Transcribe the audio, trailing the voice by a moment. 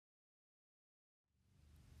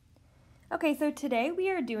Okay, so today we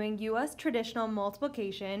are doing U.S. traditional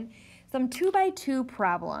multiplication, some 2x2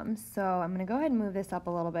 problems. So I'm going to go ahead and move this up a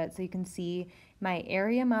little bit so you can see my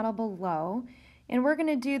area model below. And we're going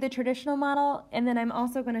to do the traditional model, and then I'm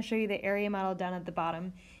also going to show you the area model down at the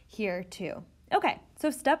bottom here too. Okay, so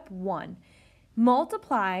step 1,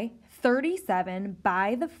 multiply 37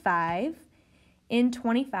 by the 5 in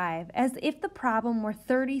 25 as if the problem were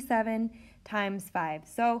 37 times 5.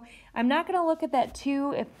 So I'm not going to look at that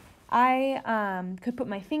 2. If I could put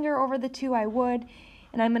my finger over the 2, I would.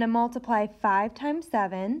 And I'm going to multiply 5 times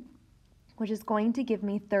 7, which is going to give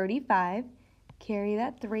me 35. Carry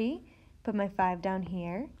that 3. Put my 5 down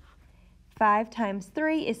here. 5 times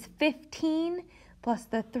 3 is 15, plus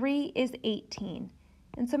the 3 is 18.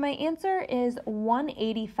 And so my answer is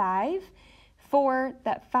 185 for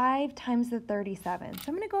that 5 times the 37. So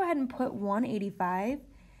I'm going to go ahead and put 185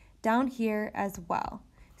 down here as well.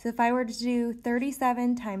 So if I were to do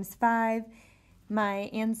 37 times 5, my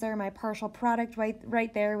answer, my partial product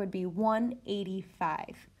right there would be 185.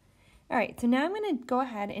 All right, so now I'm going to go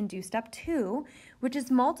ahead and do step 2, which is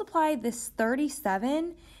multiply this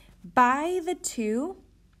 37 by the 2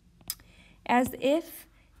 as if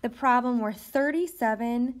the problem were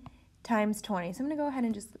 37 times 20. So I'm going to go ahead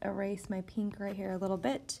and just erase my pink right here a little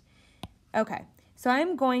bit. Okay, so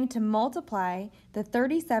I'm going to multiply the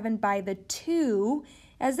 37 by the 2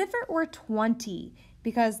 as if it were 20,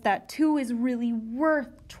 because that 2 is really worth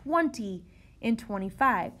 20 in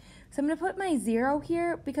 25. So I'm going to put my 0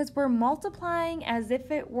 here because we're multiplying as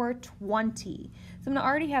if it were 20. So I'm going to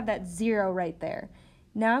already have that 0 right there.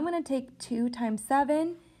 Now I'm going to take 2 times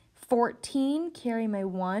 7, 14, carry my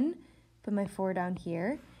 1, put my 4 down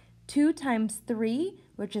here. 2 times 3,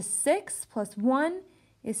 which is 6, plus 1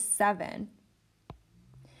 is 7.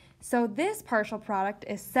 So this partial product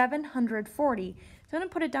is 740. So I'm going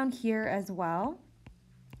to put it down here as well.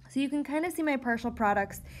 So you can kind of see my partial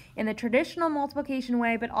products in the traditional multiplication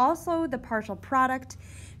way, but also the partial product,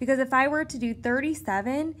 because if I were to do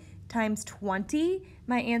 37 times 20,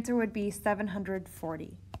 my answer would be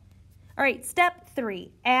 740. All right, step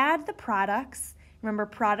 3, add the products. Remember,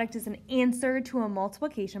 product is an answer to a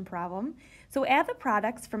multiplication problem. So add the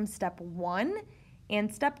products from step 1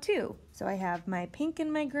 and step 2. So I have my pink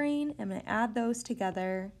and my green. I'm going to add those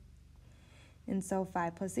together. And so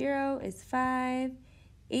 5 plus 0 is 5.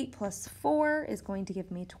 8 plus 4 is going to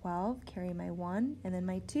give me 12. Carry my 1 and then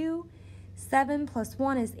my 2. 7 plus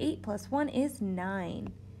 1 is 8 plus 1 is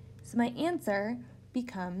 9. So my answer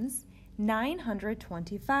becomes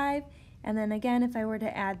 925. And then again, if I were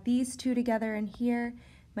to add these two together in here,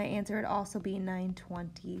 my answer would also be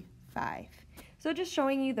 925. So just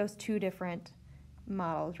showing you those two different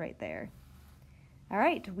models right there. All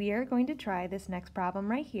right, we are going to try this next problem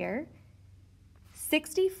right here.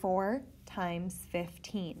 64 times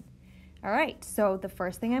 15. All right, so the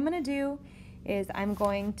first thing I'm going to do is I'm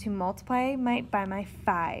going to multiply by my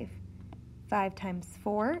 5. 5 times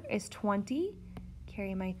 4 is 20.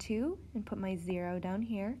 Carry my 2 and put my 0 down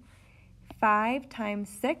here. 5 times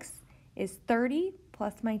 6 is 30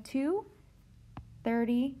 plus my 2,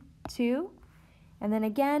 32. And then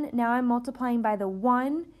again, now I'm multiplying by the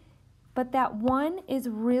 1, but that 1 is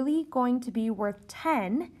really going to be worth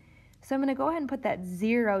 10. So I'm going to go ahead and put that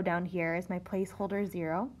 0 down here as my placeholder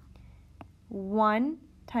 0. 1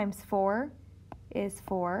 times 4 is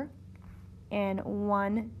 4, and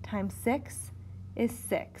 1 times 6 is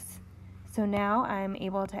 6. So now I'm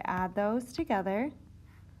able to add those together.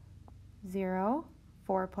 0,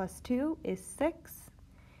 4 plus 2 is 6,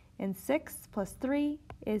 and 6 plus 3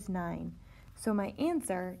 is 9. So my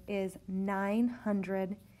answer is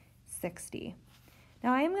 960.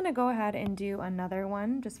 Now I am going to go ahead and do another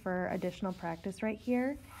one just for additional practice right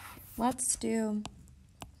here. Let's do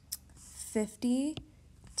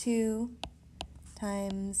 52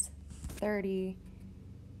 times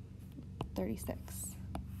 36.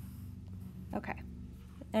 Okay,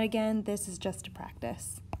 and again, this is just to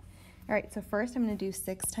practice. All right, so first I'm going to do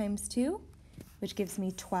 6 times 2, which gives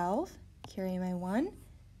me 12. Carry my 1,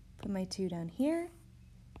 put my 2 down here.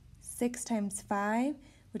 6 times 5,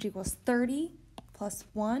 which equals 30, plus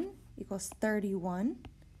 1 equals 31.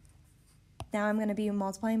 Now I'm going to be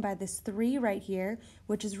multiplying by this 3 right here,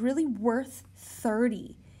 which is really worth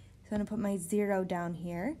 30. So I'm going to put my 0 down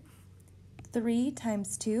here. 3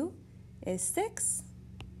 times 2 is 6,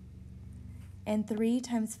 and 3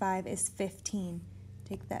 times 5 is 15.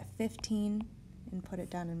 Take that 15 and put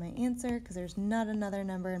it down in my answer because there's not another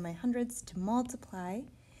number in my hundreds to multiply.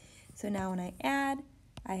 So now when I add,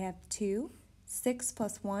 I have 2. 6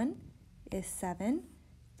 plus 1 is 7.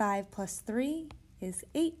 5 plus 3 is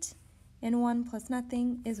 8. And 1 plus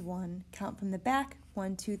nothing is 1. Count from the back.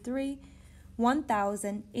 1, 2, 3.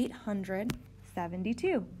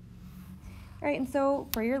 1,872. All right, and so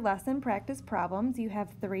for your lesson practice problems, you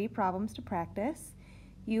have 3 problems to practice.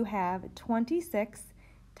 You have 26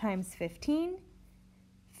 times 15,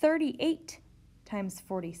 38 times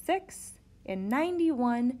 46, and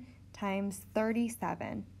 91 times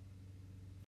 37.